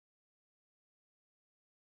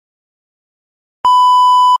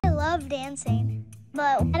love dancing,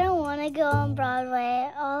 but I don't want to go on Broadway.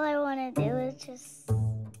 All I want to do is just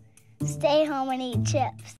stay home and eat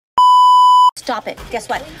chips. Stop it. Guess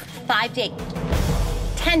what? 5 days.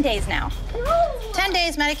 10 days now. 10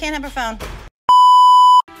 days, Maddie can't have her phone.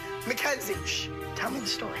 McKenzie, shh. Tell me the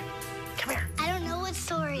story. Come here. I don't know what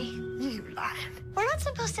story. You lying. We're not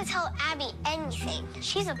supposed to tell Abby anything.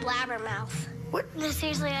 She's a blabbermouth. What? No,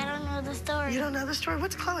 seriously, I don't know the story. You don't know the story?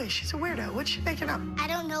 What's Chloe? She's a weirdo. What's she making up? I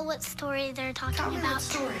don't know what story they're talking Tell me about. that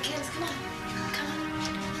story. Kids, come on. Come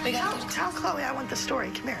on. We gotta go. Tell Chloe I want the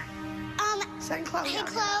story. Come here. Send Chloe Hey, out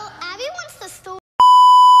Chloe, Abby wants the story.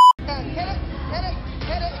 Hit it.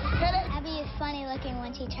 Abby is funny looking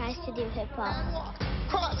when she tries to do hip hop. And walk.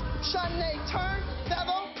 Cross. Chardonnay. Turn.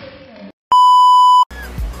 Devil.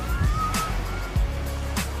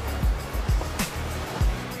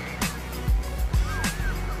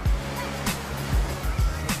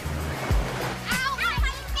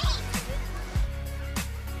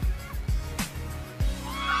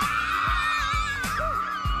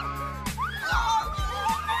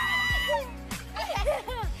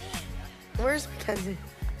 Where's McKenzie?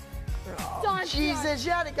 Oh, Jesus,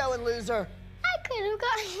 you had to go and lose her. I could have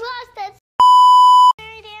gotten lost at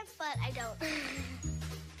Mary dance, but I don't.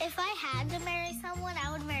 If I had to marry someone,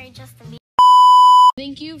 I would marry Justin Bieber.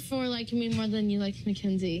 Thank you for liking me more than you liked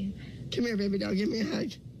Mackenzie. Come here, baby doll. Give me a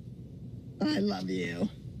hug. I love you.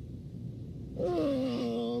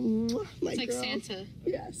 Oh, my It's like girl. Santa.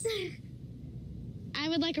 Yes. I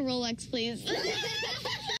would like a Rolex, please.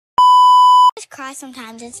 Just cry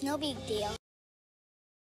sometimes. It's no big deal.